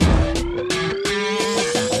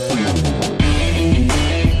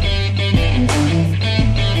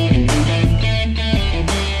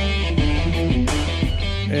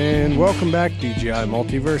welcome back, DGI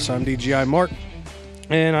Multiverse. I'm DGI Mark,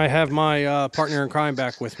 and I have my partner in crime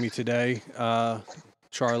back with me today,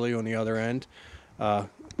 Charlie on the other end.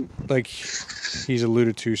 Like he's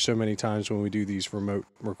alluded to so many times when we do these remote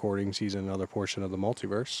recordings, he's in another portion of the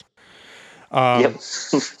multiverse.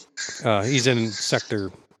 He's in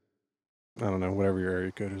sector, I don't know, whatever your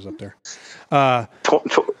area code is up there.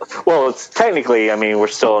 Well, it's technically, we're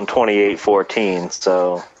still in 2814,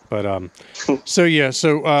 so... But so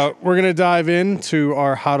we're gonna dive into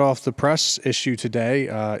our hot off the press issue today,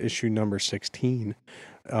 issue number 16,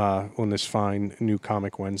 on this fine new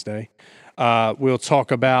Comic Wednesday. We'll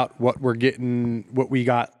talk about what we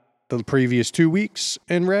got the previous 2 weeks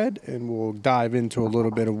in read, and we'll dive into a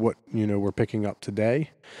little bit of what we're picking up today.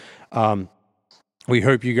 We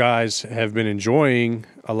hope you guys have been enjoying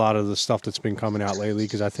a lot of the stuff that's been coming out lately,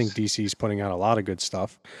 because I think DC's putting out a lot of good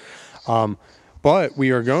stuff. But we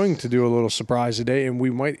are going to do a little surprise today, and we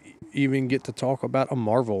might even get to talk about a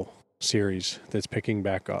Marvel series that's picking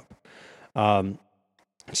back up.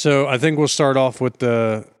 So I think we'll start off with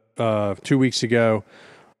the 2 weeks ago,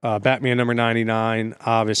 Batman number 99.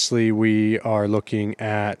 Obviously, we are looking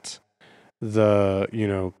at the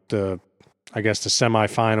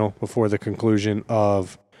semifinal before the conclusion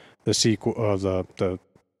of the sequel of the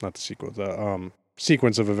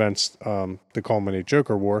sequence of events, to culminate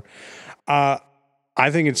Joker War. I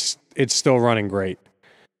think it's still running great.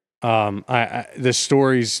 The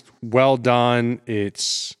story's well done.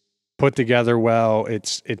 It's put together well.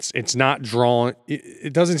 It's not drawn.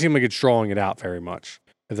 It doesn't seem like it's drawing it out very much,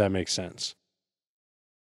 if that makes sense.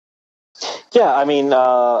 Yeah, I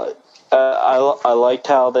liked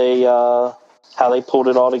how they pulled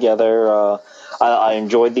it all together. I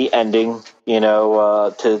enjoyed the ending,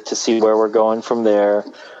 to see where we're going from there.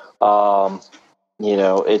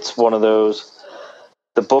 It's one of those.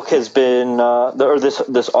 The book has been,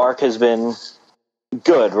 this arc has been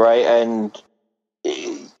good, right? And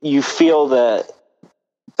you feel that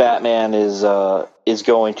Batman is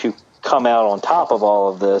going to come out on top of all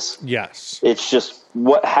of this. Yes. It's just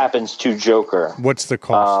what happens to Joker. What's the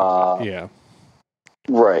cost? Yeah.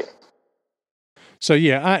 Right. So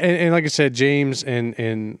yeah, and like I said, James and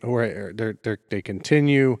they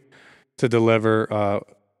continue to deliver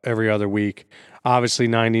every other week. Obviously,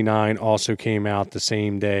 99 also came out the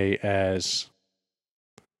same day as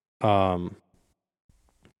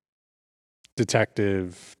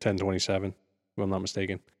Detective 1027, if I'm not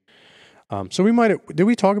mistaken. So did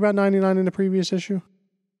we talk about 99 in the previous issue?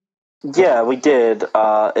 Yeah, we did.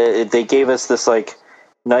 They gave us this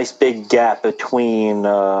nice big gap between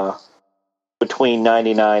 99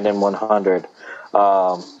 and 100.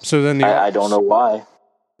 So then I don't know why.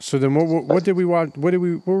 So then, what did we watch? What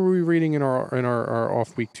were we reading in our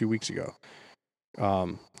off week 2 weeks ago?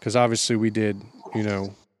 Because obviously we did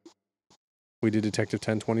Detective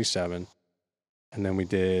 1027, and then we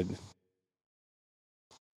did.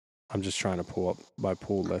 I'm just trying to pull up my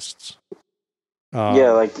pull lists.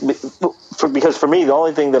 Because for me, the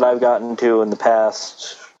only thing that I've gotten to in the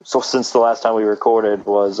past, so since the last time we recorded,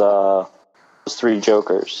 was 3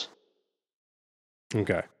 Jokers.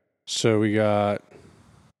 Okay, so we got.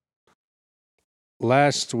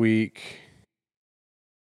 Last week,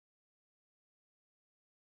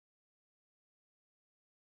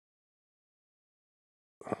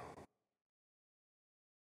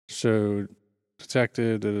 so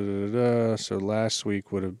Detective, so last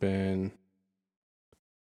week would have been.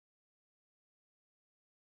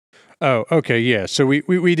 Oh, okay, yeah. So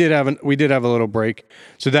we did have a little break.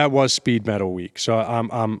 So that was Speed Metal week. So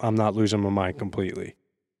I'm not losing my mind completely.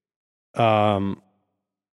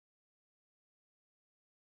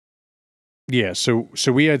 Yeah, so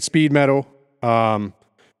we had Speed Metal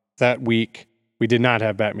that week. We did not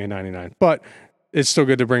have Batman 99, but it's still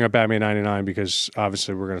good to bring up Batman 99 because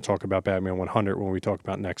obviously we're going to talk about Batman 100 when we talk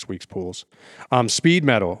about next week's pools. Speed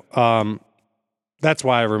Metal, that's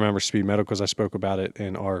why I remember Speed Metal, because I spoke about it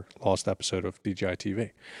in our lost episode of DGI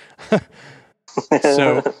TV.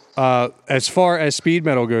 So as far as Speed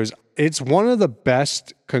Metal goes, it's one of the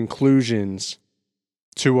best conclusions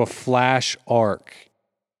to a Flash arc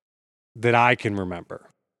that I can remember.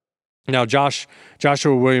 Now,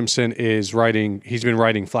 Joshua Williamson is writing. He's been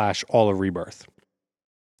writing Flash all of Rebirth,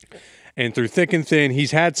 and through thick and thin,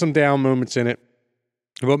 he's had some down moments in it,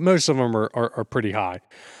 but most of them are pretty high.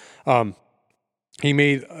 He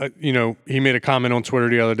made a comment on Twitter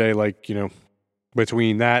the other day,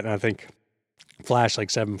 between that and I think Flash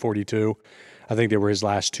 742, I think they were his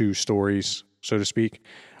last 2 stories, so to speak.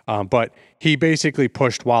 But he basically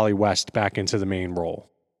pushed Wally West back into the main role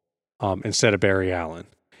instead of Barry Allen.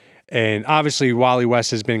 And obviously, Wally West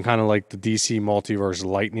has been kind of like the DC multiverse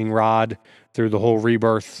lightning rod through the whole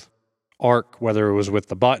Rebirth arc, whether it was with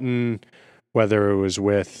the Button, whether it was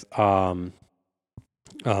with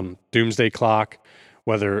Doomsday Clock,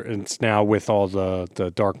 whether it's now with all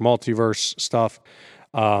the Dark Multiverse stuff.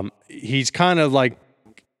 He's kind of like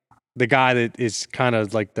the guy that is kind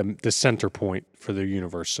of like the center point for the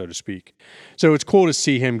universe, so to speak. So it's cool to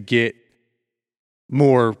see him get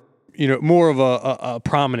more of a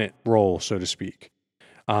prominent role, so to speak.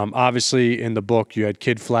 Obviously, in the book, you had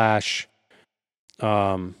Kid Flash,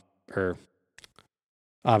 or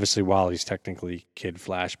obviously Wally's technically Kid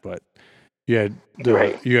Flash, but you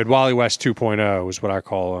had Wally West 2.0 is what I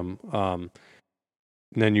call him. And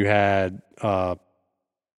then you had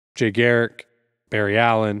Jay Garrick, Barry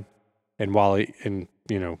Allen, and Wally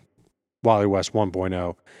West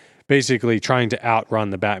 1.0, basically trying to outrun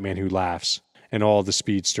the Batman Who Laughs and all the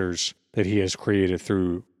speedsters that he has created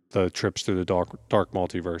through the trips through the dark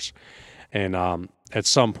multiverse. And at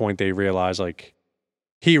some point they realize, like,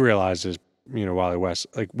 he realizes, Wally West,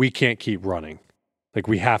 like, we can't keep running. Like,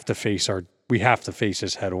 we have to face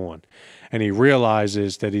this head on. And he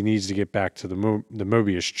realizes that he needs to get back to the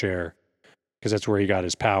Mobius chair, because that's where he got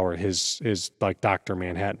his power, his like Dr.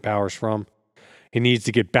 Manhattan powers from. He needs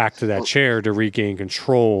to get back to that chair to regain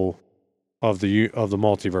control of the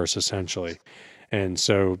multiverse, essentially. And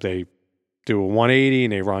so they do a 180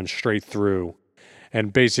 and they run straight through.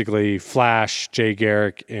 And basically Flash, Jay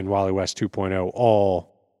Garrick, and Wally West 2.0 all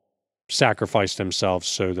sacrifice themselves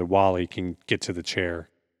so that Wally can get to the chair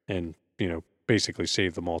and, basically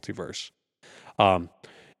save the multiverse.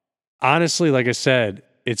 Honestly, like I said,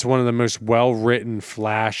 it's one of the most well-written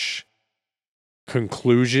Flash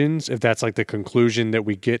conclusions, if that's like the conclusion that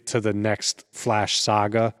we get to the next Flash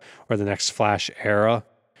saga or the next Flash era.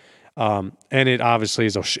 And it obviously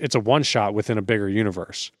it's a one-shot within a bigger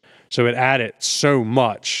universe. So it added so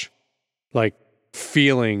much, like,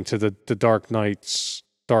 feeling to the Dark Knight's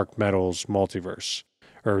Dark Metal's multiverse,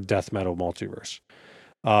 or Death Metal multiverse.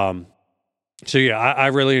 So yeah, I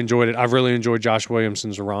really enjoyed it. I've really enjoyed Josh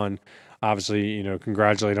Williamson's run. Obviously,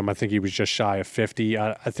 congratulate him. I think he was just shy of 50.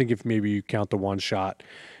 I think if maybe you count the one shot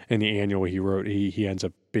in the annual he wrote, he ends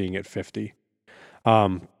up being at 50.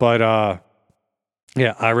 Yeah,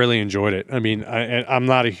 I really enjoyed it. I mean, I'm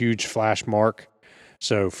not a huge Flash mark,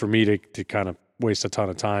 so for me to kind of waste a ton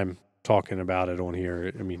of time talking about it on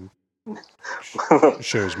here, I mean,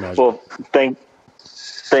 shows magic. Well,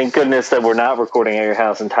 thank goodness that we're not recording at your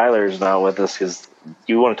house and Tyler's not with us, because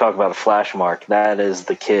you want to talk about a Flash mark. That is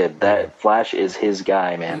the kid. That Flash is his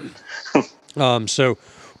guy, man. So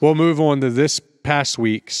we'll move on to this past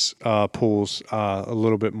week's pools a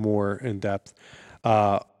little bit more in depth.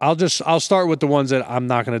 I'll start with the ones that I'm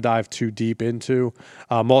not going to dive too deep into.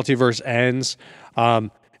 Multiverse Ends.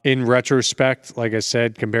 In retrospect, like I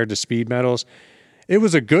said, compared to Speed Metals, it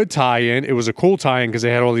was a good tie-in. It was a cool tie-in because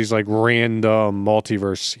they had all these like random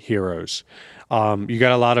multiverse heroes. You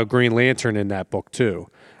got a lot of Green Lantern in that book too.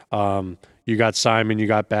 You got Simon, you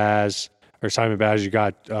got Simon Baz, you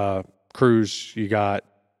got Cruz, you got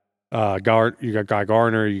Guy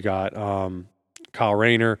Garner, you got Kyle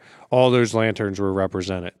Rayner. All those Lanterns were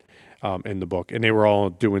represented in the book, and they were all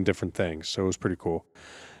doing different things, so it was pretty cool.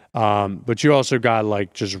 But you also got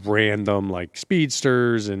like just random like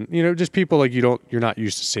speedsters and just people like you're not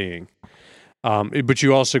used to seeing. But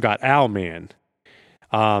you also got Owlman.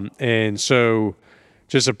 And so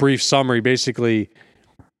just a brief summary, basically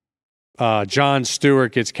John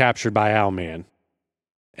Stewart gets captured by Owlman,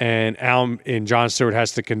 and John Stewart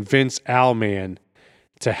has to convince Owlman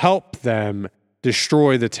to help them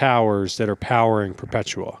destroy the towers that are powering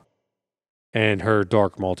Perpetua and her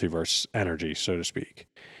dark multiverse energy, so to speak.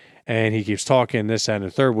 And he keeps talking this, that, and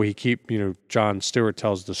the third. Well, John Stewart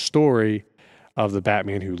tells the story of the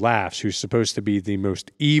Batman Who Laughs, who's supposed to be the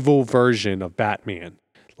most evil version of Batman,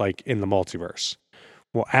 like in the multiverse.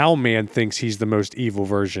 Well, Owlman thinks he's the most evil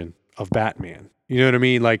version of Batman. You know what I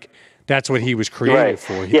mean? Like, that's what he was created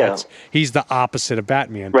for. He's the opposite of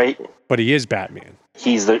Batman. Right. But he is Batman.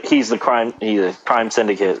 He's the crime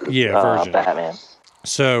syndicate version. Batman.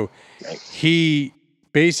 So he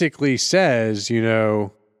basically says,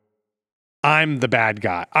 I'm the bad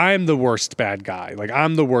guy. I'm the worst bad guy. Like,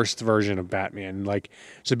 I'm the worst version of Batman. Like,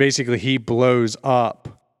 so basically he blows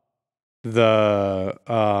up the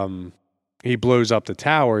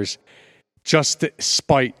towers just to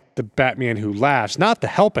spite the Batman Who Laughs, not to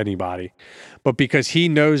help anybody, but because he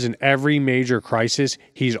knows in every major crisis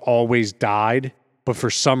he's always died, but for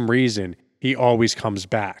some reason he always comes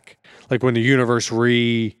back. Like when the universe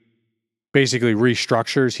basically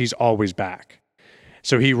restructures, he's always back.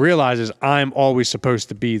 So he realizes I'm always supposed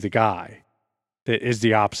to be the guy that is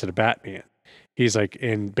the opposite of Batman. He's like,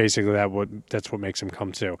 and basically that's what makes him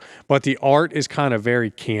come to. But the art is kind of very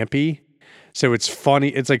campy. So it's funny.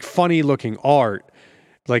 It's like funny looking art.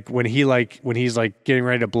 Like when he's like getting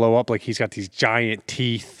ready to blow up, like he's got these giant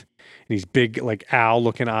teeth and these big like owl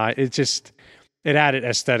looking eyes. It added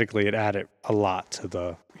aesthetically, it added a lot to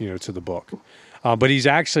the book. But he's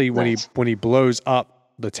actually, when he blows up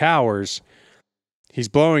the towers, he's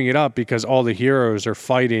blowing it up because all the heroes are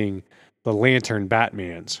fighting the Lantern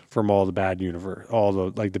Batmans from all the bad universe,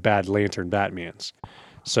 all the bad Lantern Batmans.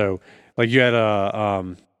 So like you had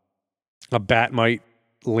a Batmite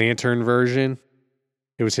Lantern version.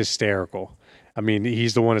 It was hysterical. I mean,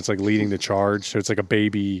 he's the one that's like leading the charge. So it's like a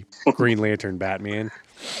baby Green Lantern Batman.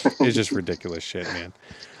 It's just ridiculous shit, man.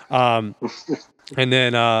 And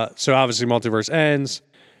then, so obviously Multiverse ends.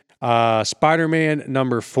 Spider-Man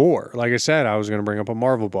number 4. Like I said, I was going to bring up a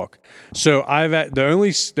Marvel book. So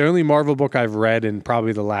the only Marvel book I've read in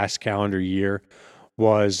probably the last calendar year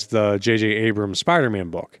was the J.J. Abrams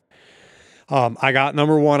Spider-Man book. I got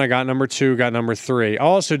number 1, I got number 2, got number 3. I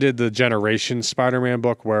also did the Generation Spider-Man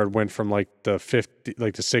book where it went from like the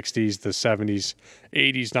 60s, the 70s,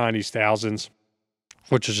 80s, 90s, thousands,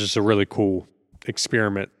 which is just a really cool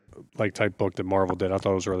experiment like type book that Marvel did. I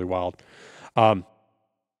thought it was really wild.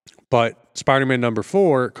 But Spider-Man number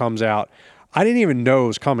 4 comes out. I didn't even know it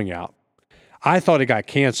was coming out. I thought it got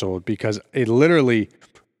canceled because it literally,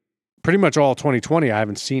 pretty much all 2020, I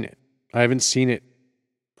haven't seen it. I haven't seen it,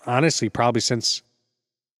 honestly, probably since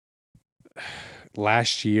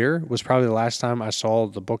last year was probably the last time I saw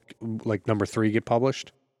the book, like number 3 get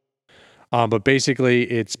published. But basically,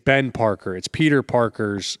 it's Ben Parker. It's Peter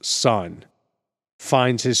Parker's son.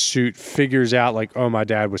 Finds his suit, figures out like, oh, my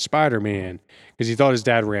dad was Spider-Man, because he thought his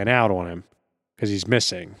dad ran out on him because he's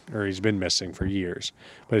missing, or he's been missing for years.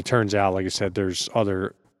 But it turns out, like I said, there's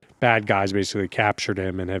other bad guys basically captured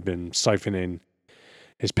him and have been siphoning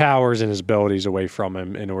his powers and his abilities away from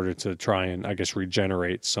him in order to try and, I guess,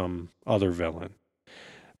 regenerate some other villain.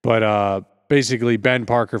 But basically, Ben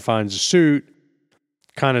Parker finds a suit,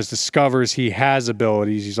 kind of discovers he has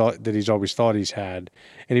abilities that he's always thought he's had,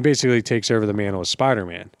 and he basically takes over the mantle of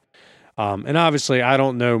Spider-Man. And obviously, I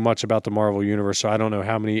don't know much about the Marvel Universe, so I don't know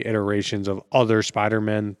how many iterations of other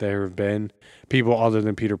Spider-Men there have been, people other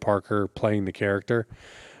than Peter Parker playing the character.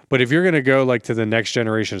 But if you're going to go like to the next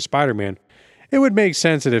generation of Spider-Man, it would make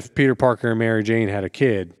sense that if Peter Parker and Mary Jane had a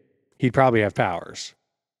kid, he'd probably have powers,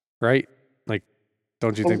 right? Like,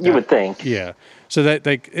 don't you think? You would think, yeah. So that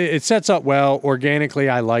like it sets up well organically.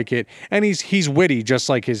 I like it, and he's witty, just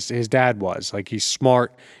like his dad was. Like he's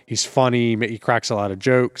smart, he's funny, he cracks a lot of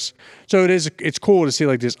jokes. So it's cool to see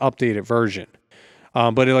like this updated version.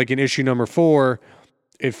 But like in issue number 4,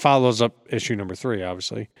 it follows up issue number 3,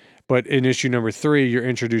 obviously. But in issue number 3, you're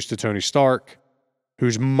introduced to Tony Stark,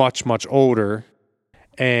 who's much, much older,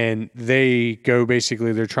 and they go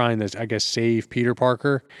basically, they're trying to, I guess, save Peter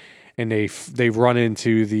Parker, and they run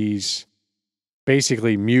into these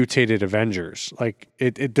basically mutated Avengers. Like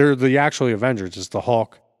they're the actual Avengers. It's the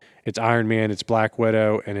Hulk, it's Iron Man, it's Black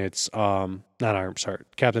Widow, and it's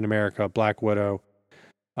Captain America, Black Widow,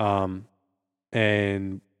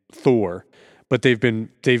 and Thor. But they've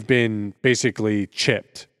been basically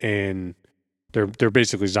chipped, and they're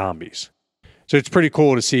basically zombies. So it's pretty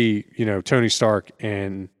cool to see, Tony Stark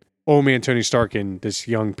and old man Tony Stark and this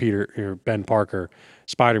young Ben Parker,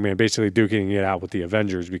 Spider-Man, basically duking it out with the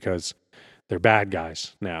Avengers because they're bad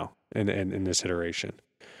guys now in this iteration.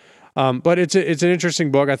 But it's an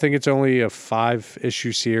interesting book. I think it's only a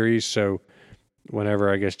 5-issue series, so whenever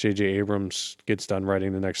I guess J.J. Abrams gets done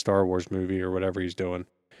writing the next Star Wars movie or whatever he's doing,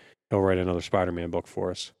 he'll write another Spider-Man book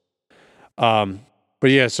for us. But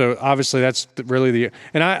yeah, so obviously that's really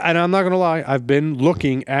and I'm not gonna lie, I've been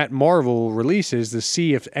looking at Marvel releases to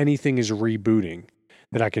see if anything is rebooting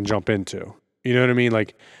that I can jump into. You know what I mean?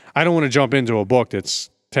 Like, I don't want to jump into a book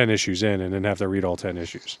that's 10 issues in and then have to read all 10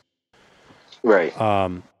 issues. Right.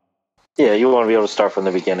 Yeah, you want to be able to start from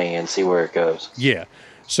the beginning and see where it goes. Yeah.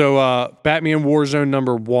 So Batman Warzone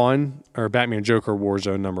number 1, or Batman Joker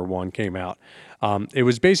Warzone number 1 came out. It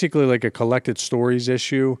was basically like a collected stories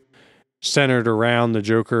issue centered around the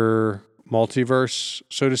Joker multiverse,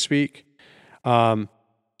 so to speak. So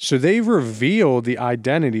they revealed the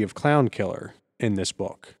identity of Clown Killer in this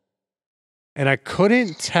book. And I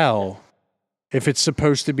couldn't tell if it's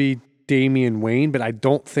supposed to be Damian Wayne, but I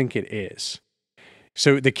don't think it is.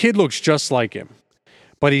 So the kid looks just like him,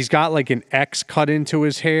 but he's got like an X cut into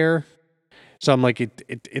his hair. So I'm like,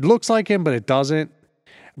 it looks like him, but it doesn't.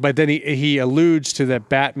 But then he alludes to that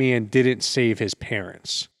Batman didn't save his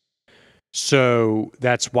parents. So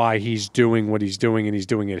that's why he's doing what he's doing, and he's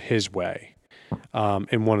doing it his way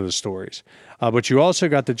in one of the stories. But you also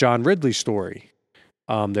got the John Ridley story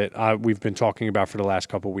that we've been talking about for the last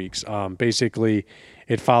couple weeks. Basically,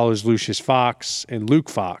 it follows Lucius Fox and Luke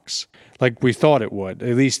Fox, like we thought it would.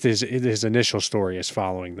 At least his initial story is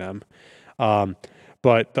following them.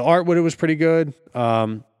 But the art with it was pretty good.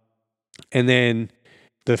 And then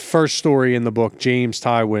the first story in the book, James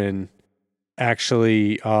Tywin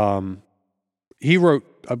actually, he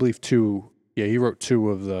wrote, I believe, two. Yeah, he wrote two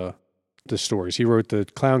of the stories. He wrote the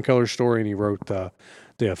Clown Killer story, and he wrote the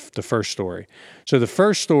first story. So the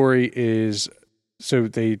first story is, so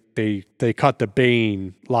they cut the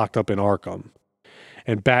Bane locked up in Arkham,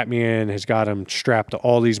 and Batman has got him strapped to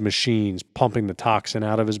all these machines pumping the toxin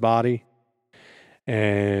out of his body.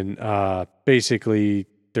 And basically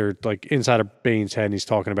they're like inside of Bane's head, and he's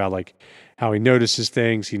talking about like how he notices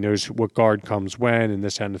things, he knows what guard comes when, and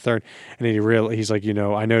this, that, and the third. And then he's like,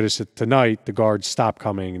 I noticed it tonight, the guards stopped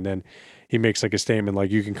coming. And then he makes like a statement like,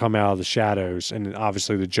 you can come out of the shadows. And then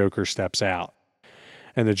obviously the Joker steps out,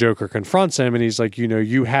 and the Joker confronts him, and he's like,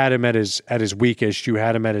 you had him at his weakest, you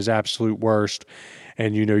had him at his absolute worst.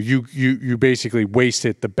 And you basically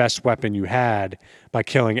wasted the best weapon you had by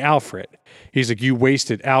killing Alfred. He's like, you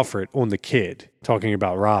wasted Alfred on the kid, talking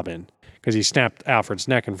about Robin, because he snapped Alfred's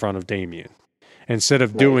neck in front of Damian instead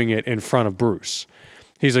of doing it in front of Bruce.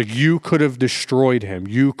 He's like, you could have destroyed him.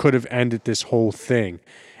 You could have ended this whole thing,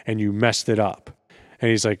 and you messed it up. And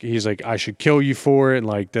he's like, I should kill you for it, and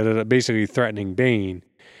like basically threatening Bane.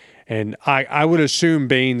 And I would assume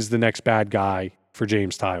Bane's the next bad guy for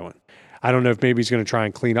James Tywin. I don't know if maybe he's going to try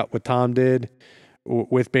and clean up what Tom did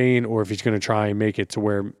with Bane, or if he's going to try and make it to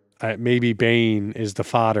where maybe Bane is the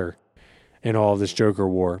fodder in all of this Joker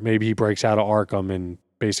war. Maybe he breaks out of Arkham and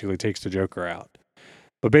basically takes the Joker out.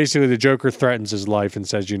 But basically the Joker threatens his life and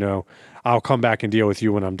says, I'll come back and deal with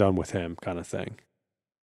you when I'm done with him, kind of thing.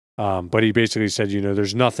 But he basically said,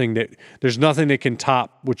 there's nothing that can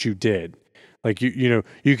top what you did. Like, you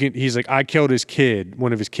can, he's like, I killed his kid,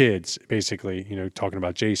 one of his kids, basically, talking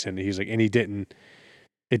about Jason. He's like, and it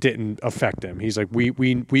didn't affect him. He's like,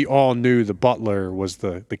 we all knew the butler was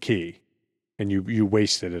the key, and you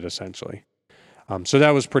wasted it essentially. So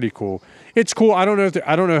that was pretty cool. It's cool. I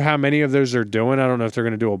don't know how many of those they're doing. I don't know if they're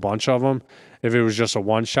going to do a bunch of them. If it was just a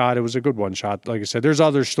one shot, it was a good one shot. Like I said, there's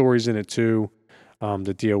other stories in it too,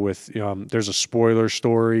 that deal with, there's a spoiler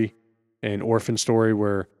story, an orphan story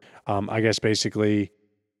where, I guess basically,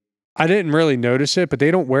 I didn't really notice it, but they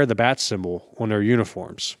don't wear the bat symbol on their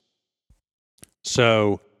uniforms.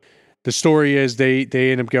 So the story is they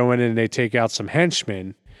end up going in and they take out some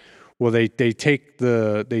henchmen. Well, they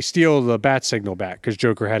steal the bat signal back because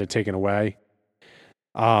Joker had it taken away.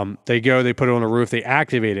 They put it on the roof, they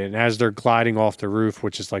activate it, and as they're gliding off the roof,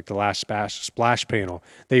 which is like the last splash panel,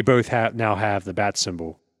 they both now have the bat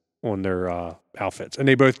symbol on their outfits, and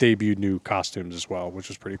they both debuted new costumes as well, which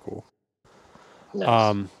was pretty cool.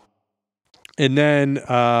 Nice. And then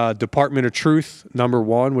Department of Truth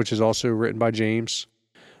 #1, which is also written by James,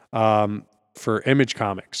 for Image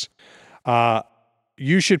Comics.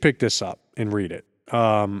 You should pick this up and read it.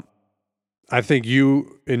 I think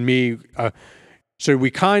you and me. So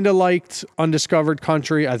we kind of liked Undiscovered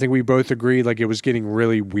Country. I think we both agreed like it was getting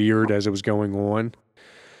really weird as it was going on.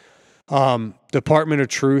 Department of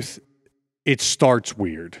Truth, it starts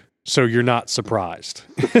weird, so you're not surprised.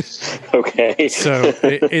 Okay. So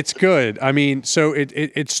it's good. I mean, so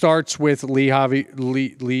it starts with Lee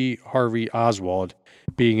Harvey Oswald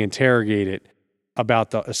being interrogated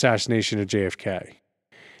about the assassination of JFK.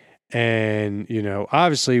 And,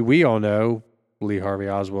 obviously we all know Lee Harvey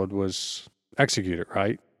Oswald was executed,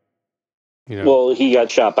 right? Well, he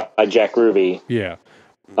got shot by Jack Ruby. Yeah.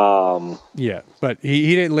 Yeah, but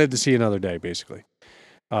he didn't live to see another day, basically.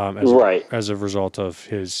 As a result of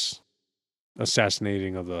his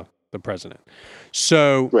assassinating of the president.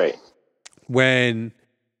 So when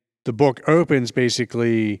the book opens,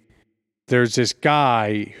 basically, there's this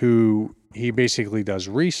guy who he basically does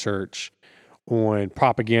research on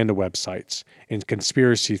propaganda websites and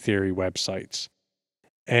conspiracy theory websites.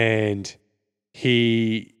 And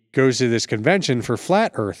he goes to this convention for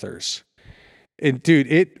flat earthers. And dude,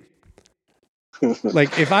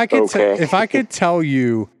 like if I could tell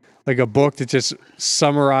you like a book that just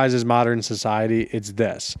summarizes modern society, it's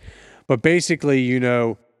this. But basically,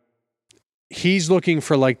 he's looking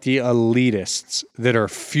for like the elitists that are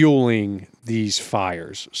fueling these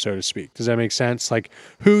fires, so to speak. Does that make sense? Like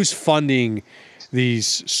who's funding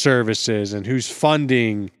these services and who's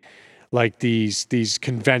funding like these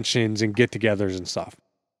conventions and get-togethers and stuff?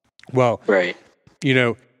 Well,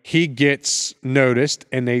 he gets noticed,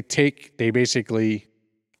 and they basically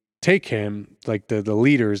take him, like the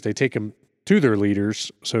leaders, they take him to their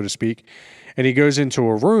leaders, so to speak, and he goes into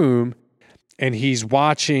a room, and he's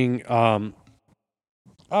watching,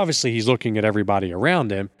 obviously he's looking at everybody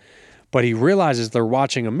around him, but he realizes they're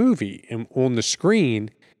watching a movie, and on the screen,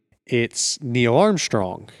 it's Neil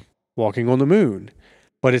Armstrong walking on the moon,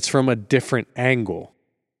 but it's from a different angle.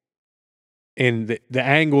 And the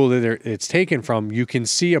angle that it's taken from, you can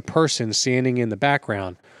see a person standing in the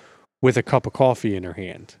background with a cup of coffee in her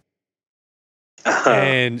hand.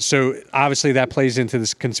 And so obviously that plays into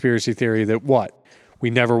this conspiracy theory that we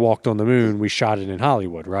never walked on the moon, we shot it in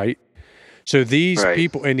Hollywood, right? So these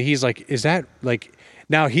people, and he's like, is that like,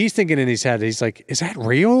 now he's thinking in his head, he's like, is that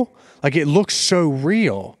real? Like, it looks so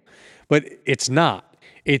real, but it's not.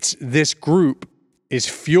 It's this group is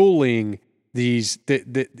fueling these,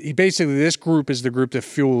 basically this group is the group that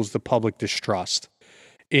fuels the public distrust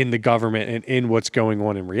in the government and in what's going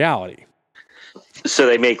on in reality. So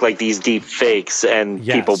they make like these deep fakes and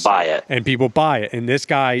people buy it. And people buy it. And this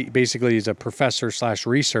guy basically is a professor /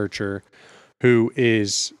 researcher who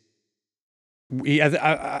is,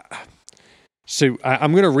 so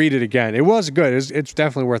I'm going to read it again. It was good. It's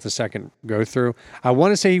definitely worth a second go through. I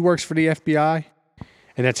want to say he works for the FBI,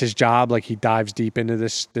 and that's his job. Like, he dives deep into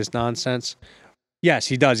this nonsense. Yes,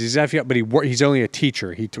 he does. He's FBI, but he's only a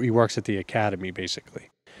teacher. He works at the academy, basically.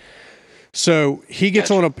 So he gets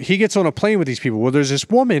on a plane with these people. Well, there's this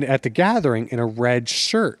woman at the gathering in a red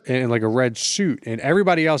shirt and like a red suit, and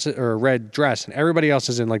everybody else, or a red dress, and everybody else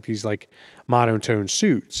is in like these like monotone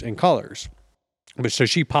suits and colors. But so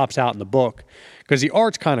she pops out in the book because the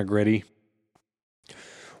art's kind of gritty.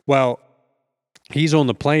 Well, he's on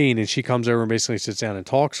the plane, and she comes over and basically sits down and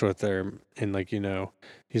talks with her, and like,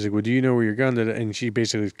 he's like, well, do you know where you're going to? And she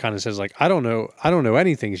basically kind of says like, I don't know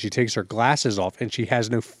anything. She takes her glasses off, and she has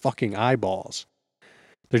no fucking eyeballs.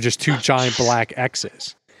 They're just two giant black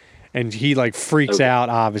X's. And he like freaks out,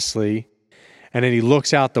 obviously. And then he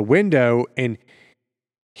looks out the window, and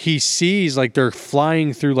he sees like they're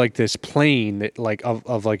flying through like this plane that like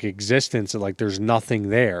of like existence, and like there's nothing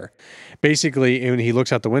there. Basically, and when he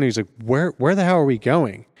looks out the window, he's like, where the hell are we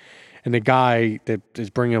going? And the guy that is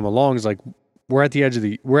bringing him along is like, we're at the edge of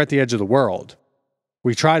the world.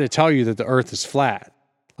 We try to tell you that the earth is flat.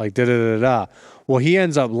 Like da. Well, they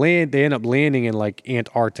end up landing in like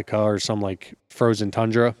Antarctica or some like frozen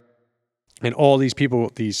tundra. And all these people,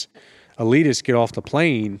 these elitists, get off the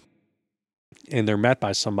plane, and they're met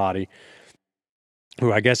by somebody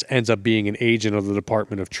who I guess ends up being an agent of the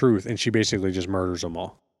Department of Truth, and she basically just murders them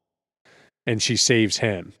all. And she saves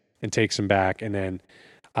him and takes him back, and then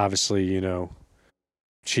obviously,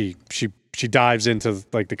 she dives into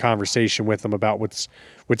like the conversation with them about what's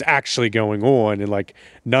actually going on, and like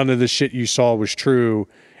none of the shit you saw was true.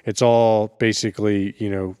 It's all basically,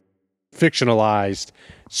 fictionalized,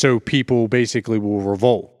 so people basically will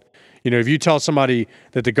revolt. If you tell somebody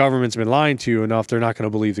that the government's been lying to you enough, they're not going to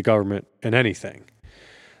believe the government in anything.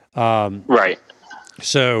 Right.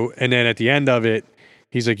 So, and then at the end of it,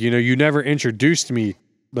 he's like, you never introduced me,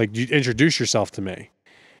 like you introduced yourself to me.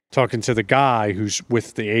 Talking to the guy who's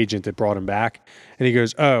with the agent that brought him back. And he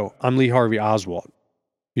goes, oh, I'm Lee Harvey Oswald.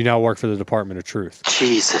 You now work for the Department of Truth.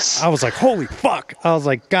 Jesus. I was like, holy fuck. I was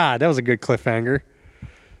like, God, that was a good cliffhanger.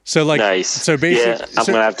 So like, nice. So basically, I'm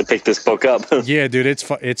gonna have to pick this book up. Yeah, dude,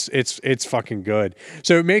 it's fucking good.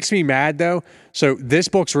 So it makes me mad though. So this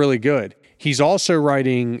book's really good. He's also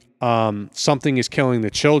writing Something is Killing the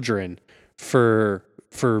Children for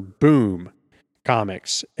Boom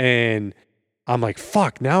Comics, and I'm like,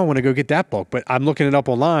 fuck. Now I want to go get that book, but I'm looking it up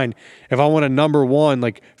online. If I want a number 1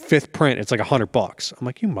 like 5th print, it's like $100. I'm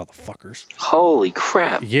like, you motherfuckers. Holy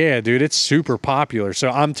crap. Yeah, dude, it's super popular. So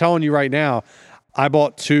I'm telling you right now, I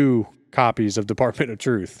bought 2 copies of Department of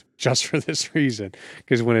Truth just for this reason.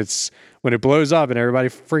 Because when it blows up and everybody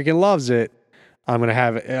freaking loves it, I'm gonna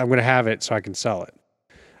have it so I can sell it.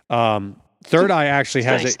 Third Eye actually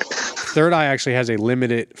has a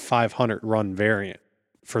limited 500 run variant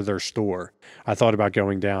for their store. I thought about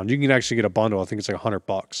going down. You can actually get a bundle. I think it's like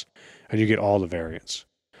 $100, and you get all the variants.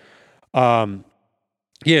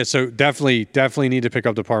 Yeah, so definitely need to pick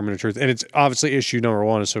up Department of Truth, and it's obviously issue number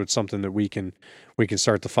 1, so it's something that we can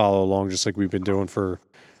start to follow along, just like we've been doing for,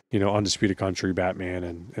 Undisputed Country, Batman,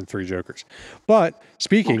 and 3 Jokers. But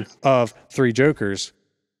speaking of 3 Jokers,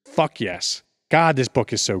 fuck yes, God, this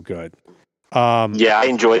book is so good. Yeah, I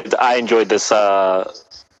enjoyed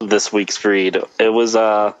this week's read. It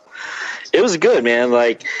was good, man.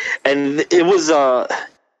 Like, and it was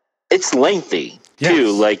it's lengthy. Yes.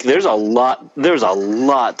 Too. Like there's a lot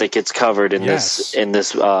that gets covered in this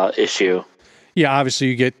issue. Yeah, obviously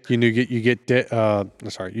you get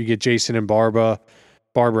Jason and Barbara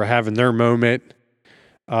having their moment,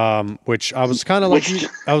 which I was kind of like, Which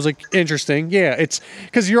I was like, interesting. Yeah, it's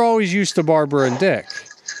because you're always used to Barbara and Dick.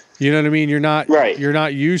 You know what I mean? right. You're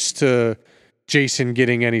not used to Jason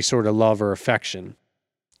getting any sort of love or affection.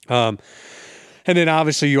 And then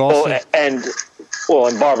obviously you also and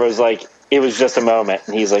Barbara's like, it was just a moment,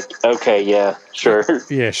 and he's like, okay, yeah, sure.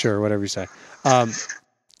 Yeah, sure, whatever you say.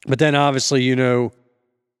 But then obviously, you know,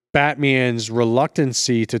 Batman's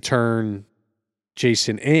reluctancy to turn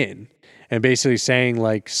Jason in and basically saying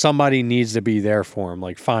like somebody needs to be there for him.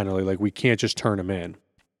 Like finally, like we can't just turn him in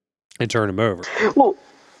and turn him over.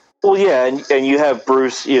 Well, yeah, and you have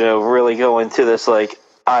Bruce, you know, really go into this like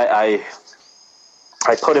I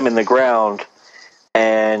put him in the ground,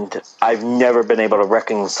 and I've never been able to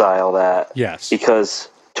reconcile that. Yes, because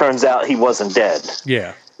turns out he wasn't dead.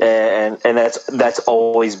 Yeah, and that's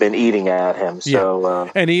always been eating at him.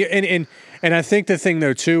 So and I think the thing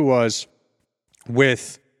though too was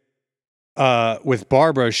with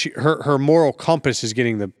Barbara, her moral compass is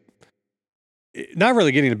not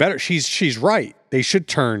really getting the better. She's right. They should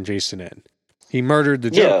turn Jason in. He murdered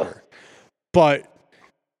the Joker. Yeah. But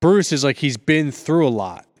Bruce is like, he's been through a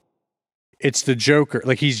lot. It's the Joker.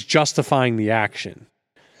 Like he's justifying the action,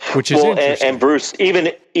 which is interesting. And Bruce, even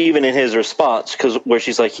in his response, because where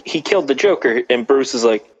she's like, he killed the Joker, and Bruce is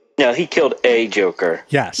like, no, he killed a Joker.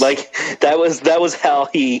 Yes. Like that's how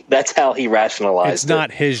he rationalized It's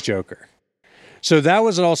not his Joker. So that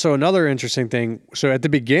was also another interesting thing. So at the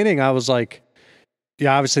beginning, I was like,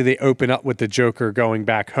 yeah, obviously they open up with the Joker going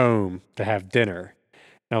back home to have dinner.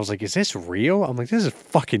 And I was like, is this real? I'm like, this is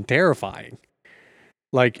fucking terrifying.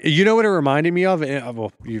 Like, you know what it reminded me of?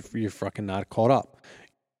 Well, you're fucking not caught up.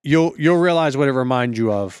 You'll realize what it reminds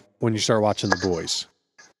you of when you start watching The Boys.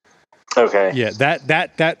 Okay. Yeah,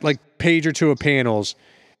 that like page or two of panels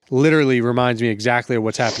literally reminds me exactly of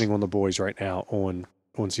what's happening on The Boys right now on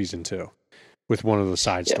season 2 with one of the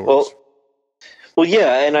side stories. Well,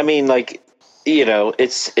 yeah, and I mean, like, you know,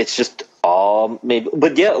 it's just all maybe,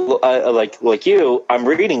 but yeah, like you, I'm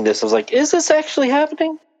reading this. I was like, is this actually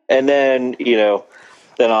happening? And then, you know,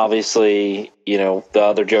 then obviously, you know, the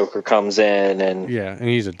other Joker comes in and and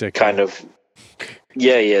he's a dick. Kind of,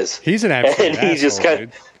 yeah, he is. He's an absolute and he just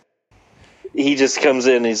he just comes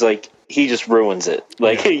in. And he's like, he just ruins it,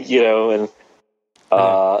 like you know.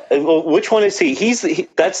 And which one is he?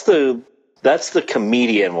 That's the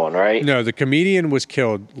comedian one, right? No, the comedian was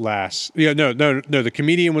killed last. Yeah, no. The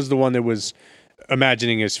comedian was the one that was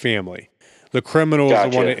imagining his family. The criminal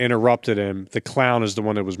is the one that interrupted him. The clown is the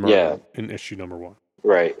one that was murdered in issue number 1.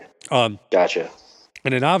 Right. Gotcha.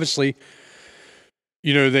 And then obviously,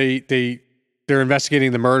 you know, they're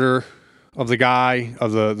investigating the murder of the guy,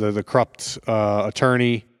 of the corrupt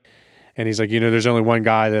attorney. And he's like, you know, there's only one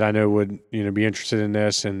guy that I know would, you know, be interested in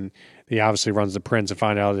this. And he obviously runs the prints and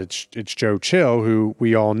find out it's Joe Chill, who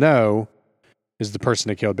we all know is the person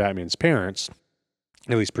that killed Batman's parents,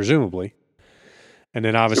 at least presumably. And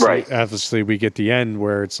then obviously we get the end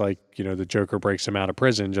where it's like, you know, the Joker breaks him out of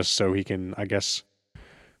prison just so he can, I guess,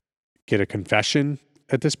 get a confession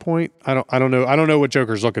at this point. I don't know what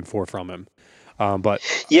Joker's looking for from him. But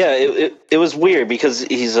yeah, it was weird because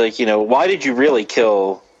he's like, you know, why did you really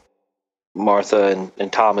kill Martha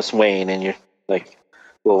and Thomas Wayne? And you're like,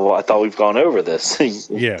 well, I thought we've gone over this.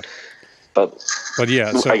 Yeah. But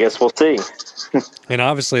yeah, so I guess we'll see. And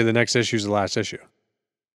obviously the next issue is the last issue.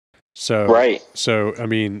 So, So, I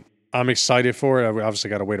mean, I'm excited for it. I obviously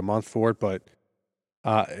got to wait a month for it, but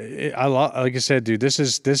like I said, dude, this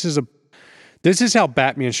is how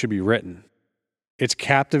Batman should be written. It's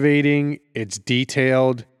captivating. It's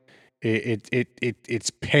detailed. It's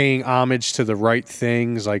paying homage to the right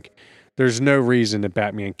things. Like, there's no reason that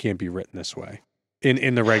Batman can't be written this way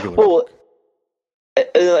in the regular. Well,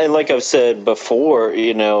 and like I've said before,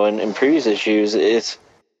 you know, in previous issues, it's,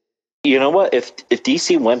 you know what, if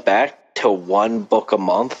DC went back to one book a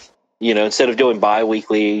month, you know, instead of doing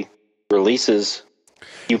bi-weekly releases,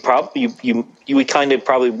 you would kind of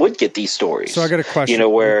probably would get these stories. So I got a question. You know,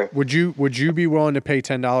 where would you be willing to pay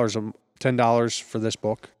 $10 for this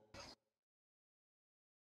book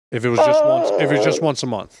if it was just once a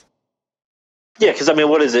month? Yeah, because I mean,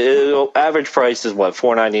 what is it? Average price is what,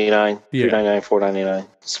 $4.99, $3.99,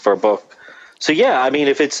 $4.99 for a book. So yeah, I mean,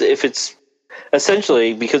 if it's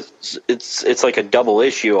essentially, because it's like a double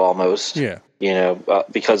issue almost. Yeah. You know,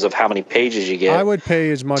 because of how many pages you get. I would pay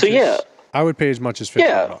as much. So I would pay as much as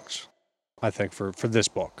 $15. I think for this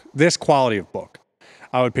book, this quality of book,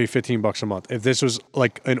 I would pay $15 a month if this was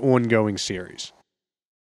like an ongoing series.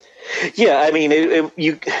 Yeah, I mean,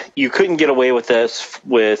 you couldn't get away with this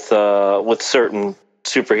with certain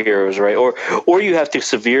superheroes, right? Or you have to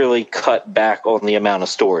severely cut back on the amount of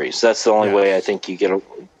stories. That's the only way I think you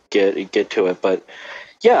get to it. But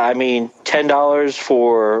yeah, I mean, $10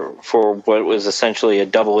 for what was essentially a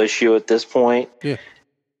double issue at this point. Yeah.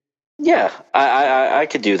 Yeah, I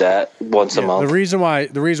could do that once a month. The reason why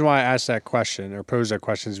I asked that question or posed that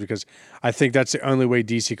question is because I think that's the only way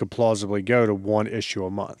DC could plausibly go to one issue a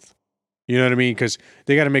month. You know what I mean? Because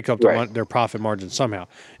they got to make up their profit margin somehow.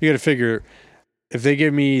 You got to figure if they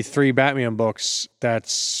give me 3 Batman books,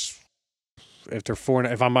 that's if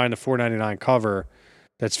I'm buying the $4.99 cover,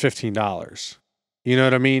 that's $15. You know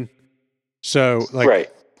what I mean? So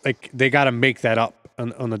like they got to make that up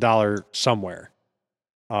on the dollar somewhere.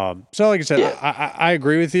 So like I said, I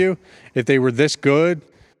agree with you. If they were this good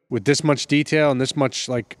with this much detail and this much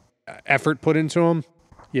like effort put into them,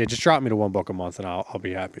 yeah, just drop me to 1 book a month and I'll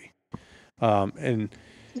be happy. And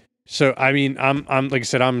so I mean, I'm like I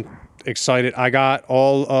said, I'm excited. I got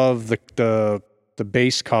all of the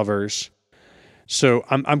base covers. So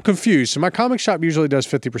I'm confused. So my comic shop usually does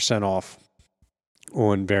 50% off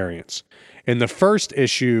on variants. In the first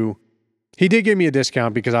issue, he did give me a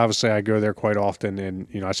discount because obviously I go there quite often and,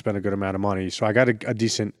 you know, I spend a good amount of money. So I got a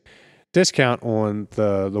decent discount on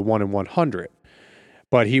the 1 in 100.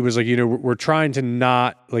 But he was like, you know, we're trying to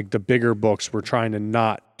not, like the bigger books, we're trying to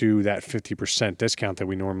not do that 50% discount that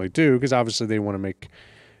we normally do because obviously they want to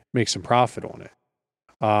make some profit on it.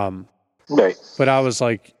 Right. But I was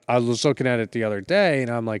looking at it the other day and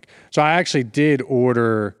I'm like, so I actually did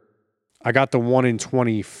order, I got the 1 in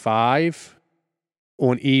 25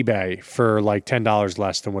 on eBay for like $10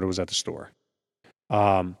 less than what it was at the store.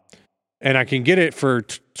 And I can get it for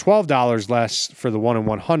 $12 less for the 1 in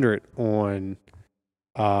 100 on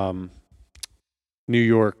New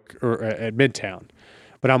York or at Midtown.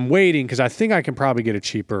 But I'm waiting because I think I can probably get it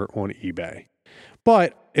cheaper on eBay.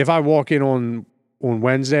 But if I walk in on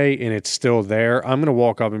Wednesday and it's still there, I'm going to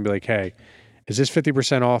walk up and be like, hey, is this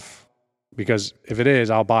 50% off? Because if it is,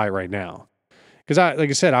 I'll buy it right now. Because like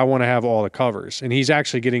I said, I want to have all the covers. And he's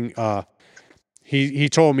actually getting, he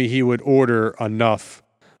told me he would order enough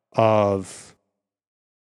of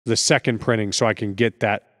the second printing so I can get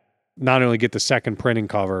that, not only get the second printing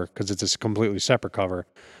cover because it's a completely separate cover,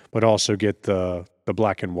 but also get the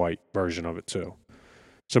black and white version of it too.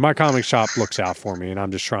 So my comic shop looks out for me and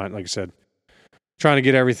I'm just trying, like I said, trying to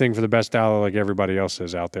get everything for the best dollar like everybody else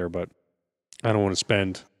is out there, but I don't want to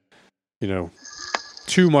spend, you know,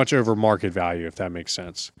 too much over market value, if that makes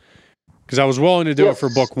sense. Because I was willing to do it for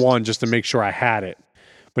book 1 just to make sure I had it.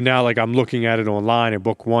 But now, like, I'm looking at it online and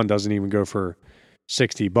book 1 doesn't even go for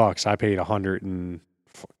 $60. I paid like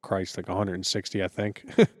 160, I think.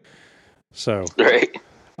 So, right.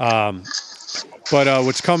 But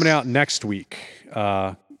what's coming out next week,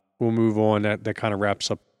 we'll move on. That kind of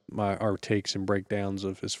wraps up our takes and breakdowns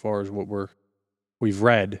of as far as what we've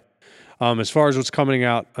read. As far as what's coming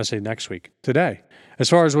out, I say next week, today. As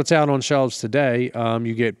far as what's out on shelves today,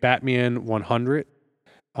 you get Batman 100,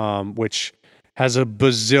 which has a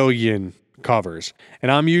bazillion covers.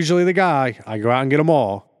 And I'm usually the guy, I go out and get them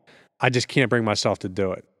all. I just can't bring myself to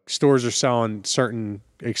do it. Stores are selling certain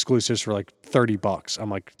exclusives for like $30. I'm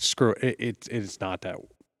like, screw it. It's not that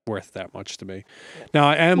worth that much to me. Now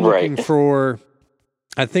I am looking for,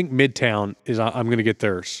 I think Midtown is, I'm going to get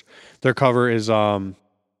theirs. Their cover is,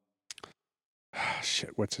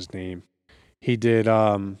 what's his name? He did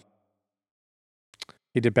Batman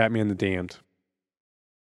the Damned.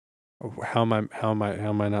 How am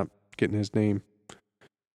I not getting his name?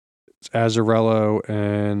 It's Azzarello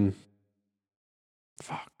and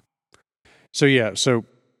fuck. So yeah, so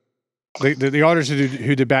the artist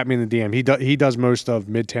who did Batman the Damned, he does most of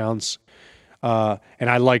Midtown's, and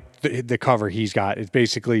I like the cover he's got. It's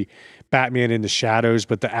basically Batman in the shadows,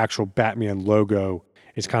 but the actual Batman logo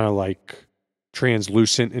is kind of like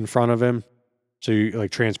translucent in front of him. So you like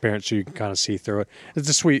transparent, so you can kind of see through it. It's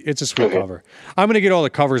a sweet cover. I'm gonna get all the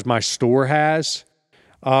covers my store has,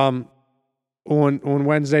 on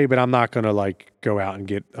Wednesday, but I'm not gonna like go out and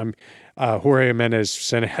get. Jorge Jimenez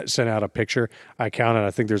sent out a picture. I counted. I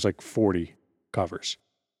think there's like 40 covers.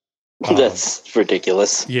 That's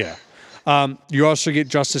ridiculous. Yeah. You also get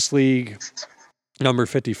Justice League number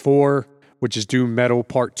 54, which is Doom Metal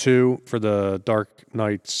Part 2 for the Dark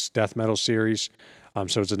Knight's Death Metal series.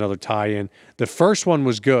 So it's another tie-in. The first one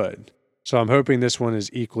was good, so I'm hoping this one is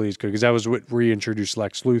equally as good because that was what reintroduced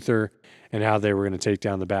Lex Luthor and how they were going to take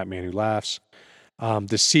down the Batman Who Laughs.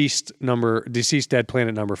 Deceased Dead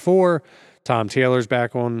Planet number 4. Tom Taylor's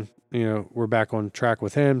back on. We're back on track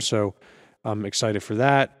with him, so I'm excited for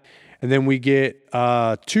that. And then we get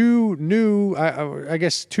two new, I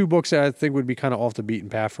guess, two books that I think would be kind of off the beaten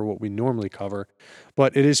path for what we normally cover.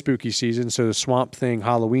 But it is spooky season, so the Swamp Thing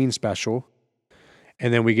Halloween special.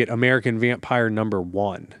 And then we get American Vampire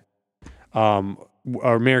 #1.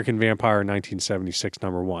 Or American Vampire 1976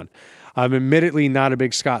 #1. I'm admittedly not a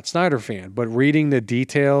big Scott Snyder fan, but reading the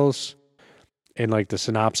details and like the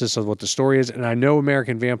synopsis of what the story is, and I know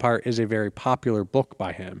American Vampire is a very popular book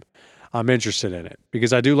by him, I'm interested in it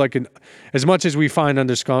because I do like it. As much as we find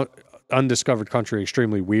Undiscovered Country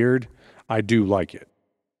extremely weird, I do like it.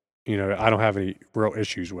 You know, I don't have any real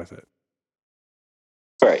issues with it.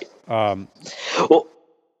 Right.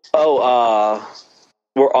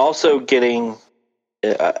 We're also getting,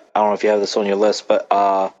 I don't know if you have this on your list, but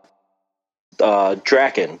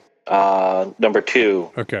Draken,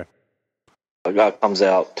 #2. Okay. Comes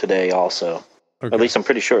out today also. Okay. At least I'm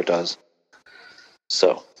pretty sure it does.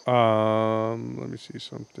 So. Let me see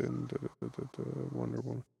something. Wonder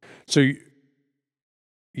Woman. So,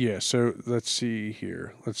 yeah. So let's see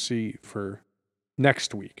here. Let's see for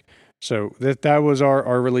next week. So that was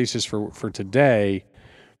our releases for today.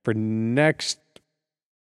 For next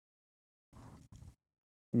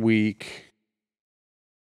week,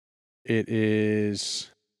 it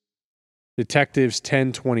is Detectives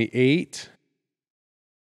 1028.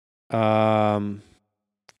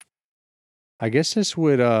 I guess this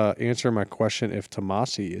would answer my question if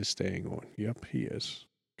Tomasi is staying on. Yep, he is.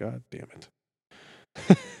 God damn it.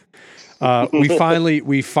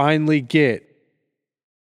 We finally get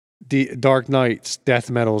the Dark Knight's Death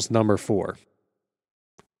Metal's #4.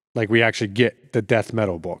 Like we actually get the Death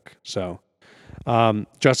Metal book. So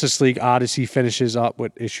Justice League Odyssey finishes up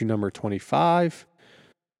with issue #25.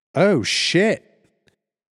 Oh shit.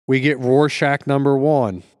 We get Rorschach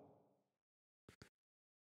 #1.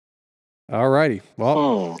 Alrighty.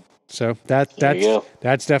 Well, so that's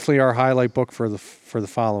definitely our highlight book for the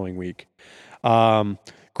following week. Green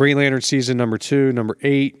Lantern season #2,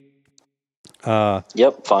 #8.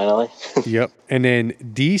 Yep, finally. Yep. And then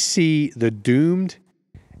DC The Doomed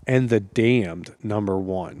and the Damned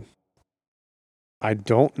 #1. I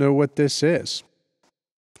don't know what this is.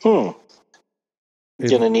 Gonna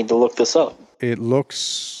need to look this up.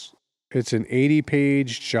 It's an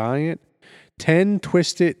 80-page giant, 10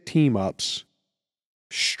 twisted team-ups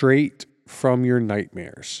straight from your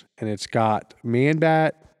nightmares. And it's got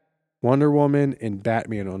Man-Bat, Wonder Woman, and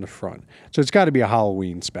Batman on the front. So it's got to be a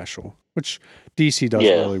Halloween special, which DC does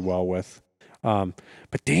really well with. But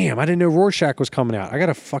damn, I didn't know Rorschach was coming out. I got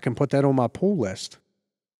to fucking put that on my pull list.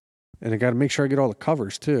 And I got to make sure I get all the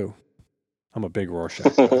covers, too. I'm a big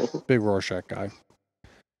Rorschach guy. Big Rorschach guy.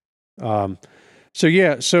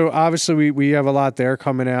 So obviously we have a lot there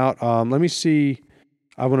coming out. Let me see.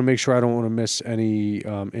 I want to make sure I don't want to miss any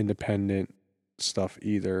independent stuff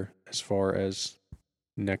either as far as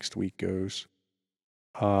next week goes.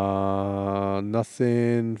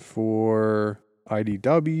 Nothing for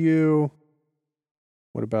IDW.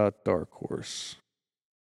 What about Dark Horse?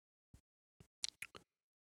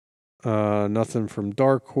 Nothing from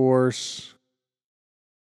Dark Horse.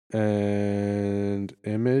 And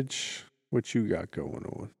Image. What you got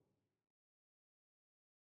going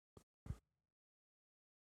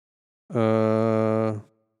on?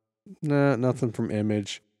 Nah, nothing from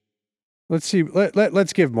Image. Let's see.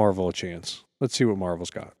 Let's give Marvel a chance. Let's see what Marvel's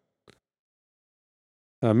got.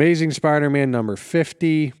 Amazing Spider-Man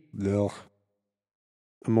 #50. Ugh.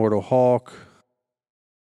 Immortal Hulk.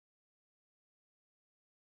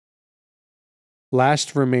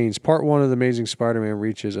 Last Remains. Part 1 of The Amazing Spider-Man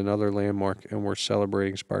reaches another landmark, and we're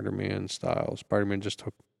celebrating Spider-Man style. Spider-Man just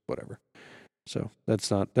took whatever. So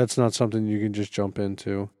that's not something you can just jump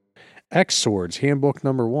into. X-Swords, Handbook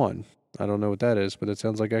 #1. I don't know what that is, but it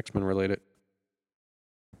sounds like X-Men related.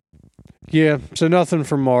 Yeah, so nothing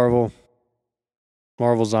from Marvel.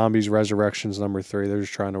 Marvel Zombies Resurrections #3. They're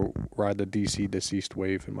just trying to ride the DC deceased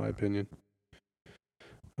wave, in my opinion.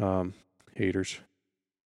 Haters.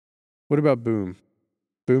 What about Boom?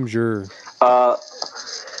 Boom's your...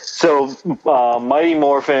 So Mighty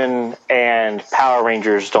Morphin and Power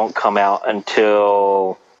Rangers don't come out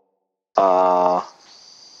until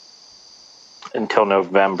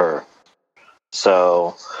November.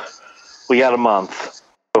 So we got a month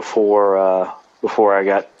before I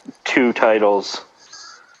got 2 titles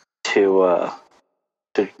to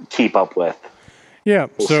keep up with. Yeah,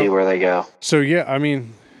 we'll see where they go. So yeah, I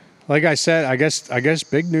mean, like I said, I guess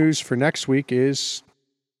big news for next week is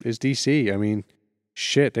DC. I mean,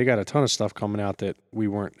 shit, they got a ton of stuff coming out that we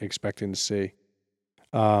weren't expecting to see.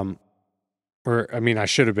 I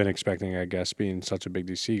should have been expecting, I guess, being such a big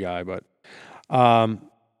DC guy, but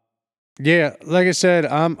Yeah, like I said,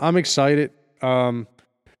 I'm excited.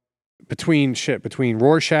 Between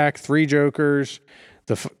Rorschach, Three Jokers,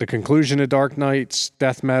 the conclusion of Dark Knight's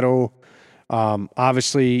Death Metal,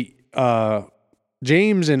 obviously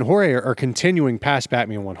James and Jorge are continuing past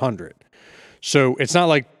Batman 100. So it's not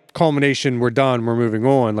like culmination, we're done, we're moving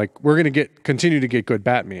on. Like we're gonna continue to get good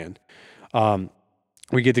Batman.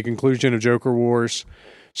 We get the conclusion of Joker Wars.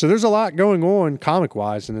 So there's a lot going on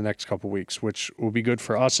comic-wise in the next couple weeks, which will be good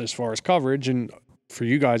for us as far as coverage and for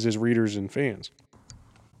you guys as readers and fans.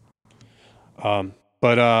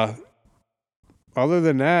 But other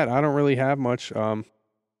than that, I don't really have much.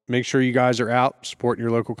 Make sure you guys are out supporting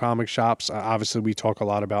your local comic shops. Obviously, we talk a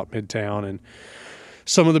lot about Midtown and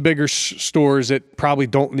some of the bigger stores that probably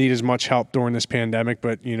don't need as much help during this pandemic,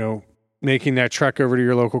 but, you know, making that trek over to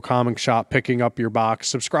your local comic shop, picking up your box,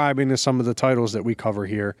 subscribing to some of the titles that we cover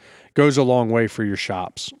here goes a long way for your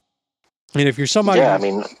shops. And if you're somebody... Yeah, I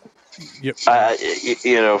mean, yep.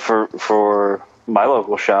 You know, for my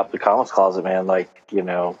local shop, the Comics Closet, man, like, you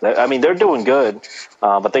know, I mean, they're doing good,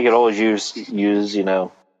 but they could always use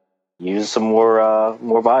some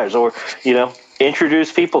more buyers, or, you know,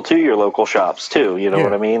 introduce people to your local shops too. You know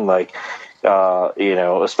what I mean? Like, you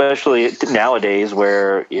know, especially nowadays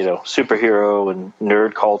where, you know, superhero and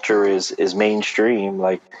nerd culture is mainstream.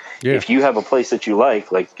 Like, if you have a place that you like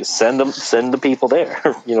send the people there.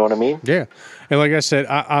 You know what I mean? Yeah. And like I said,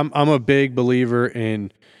 I'm a big believer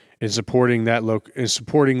in supporting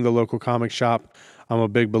supporting the local comic shop. I'm a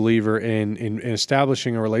big believer in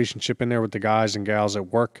establishing a relationship in there with the guys and gals that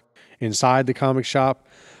work inside the comic shop.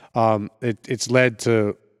 It's led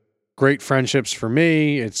to great friendships for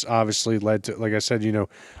me. It's obviously led to, like I said, you know,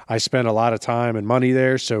 I spend a lot of time and money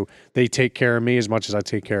there, so they take care of me as much as I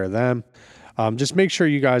take care of them. Just make sure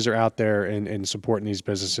you guys are out there and supporting these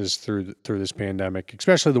businesses through this pandemic,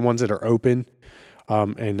 especially the ones that are open,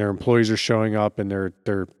 and their employees are showing up and they're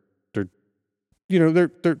you know,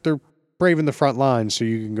 they're braving the front line so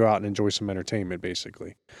you can go out and enjoy some entertainment,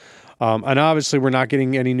 basically. And obviously we're not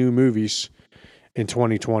getting any new movies in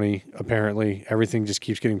 2020. Apparently everything just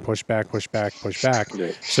keeps getting pushed back.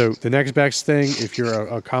 So the next best thing, if you're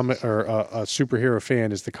a comic or a superhero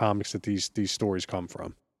fan, is the comics that these stories come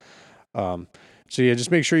from. So yeah,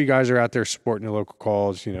 just make sure you guys are out there supporting the local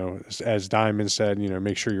cause. You know, as Diamond said, you know,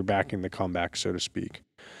 make sure you're backing the comeback, so to speak.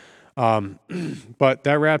 But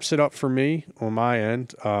that wraps it up for me on my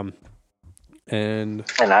end. And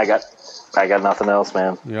I got nothing else,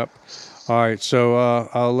 man. Yep. All right. So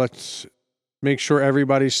let's make sure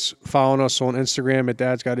everybody's following us on Instagram at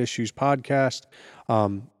Dad's Got Issues Podcast.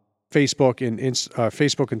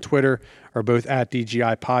 Facebook and Twitter are both at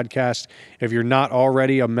DGI Podcast. If you're not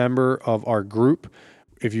already a member of our group,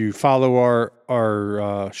 if you follow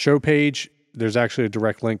our show page, there's actually a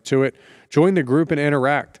direct link to it. Join the group and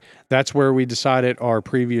interact. That's where we decided our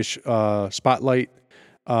previous spotlight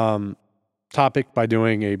topic by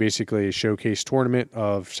doing basically a showcase tournament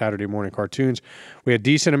of Saturday morning cartoons. We had a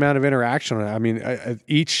decent amount of interaction on it. I mean,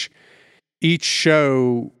 each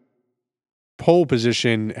show poll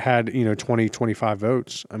position had, you know, 20, 25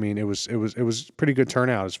 votes. I mean, it was pretty good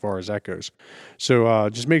turnout as far as that goes. So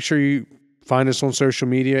just make sure you find us on social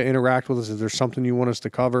media, interact with us. If there's something you want us to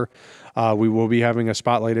cover, we will be having a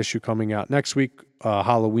spotlight issue coming out next week,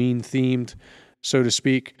 Halloween themed, so to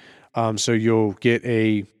speak. So you'll get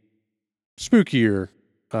a spookier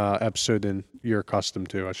episode than you're accustomed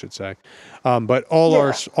to, I should say. But all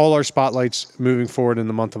our spotlights moving forward in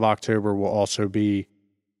the month of October will also be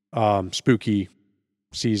spooky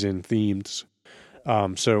season themed.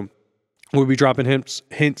 So we'll be dropping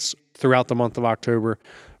hints throughout the month of October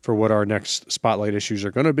for what our next spotlight issues are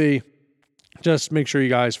going to be. Just make sure you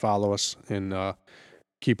guys follow us and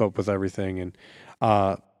keep up with everything. And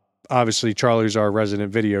obviously Charlie's our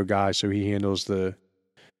resident video guy, so he handles the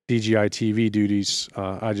DGI TV duties.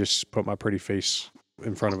 I just put my pretty face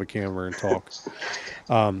in front of a camera and talk.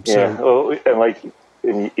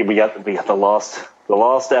 We got the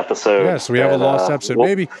lost episode. Yeah, so we have a lost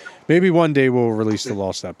episode. Maybe one day we'll release the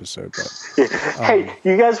lost episode. But hey,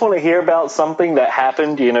 you guys want to hear about something that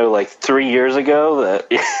happened, you know, like 3 years ago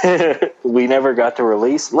that we never got to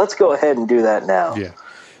release? Let's go ahead and do that now. Yeah.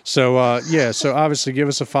 So so obviously give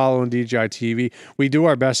us a follow on DGI TV. We do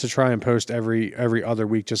our best to try and post every other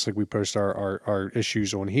week, just like we post our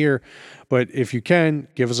issues on here. But if you can,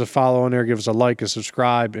 give us a follow on there, give us a like, a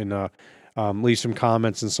subscribe, and leave some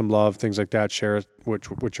comments and some love, things like that. Share it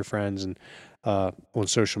with your friends and on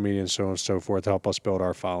social media and so on and so forth to help us build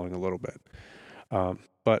our following a little bit.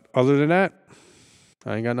 But other than that,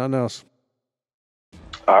 I ain't got nothing else.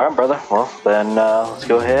 All right, brother. Well, then let's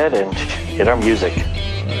go ahead and hit our music.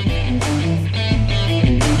 All right.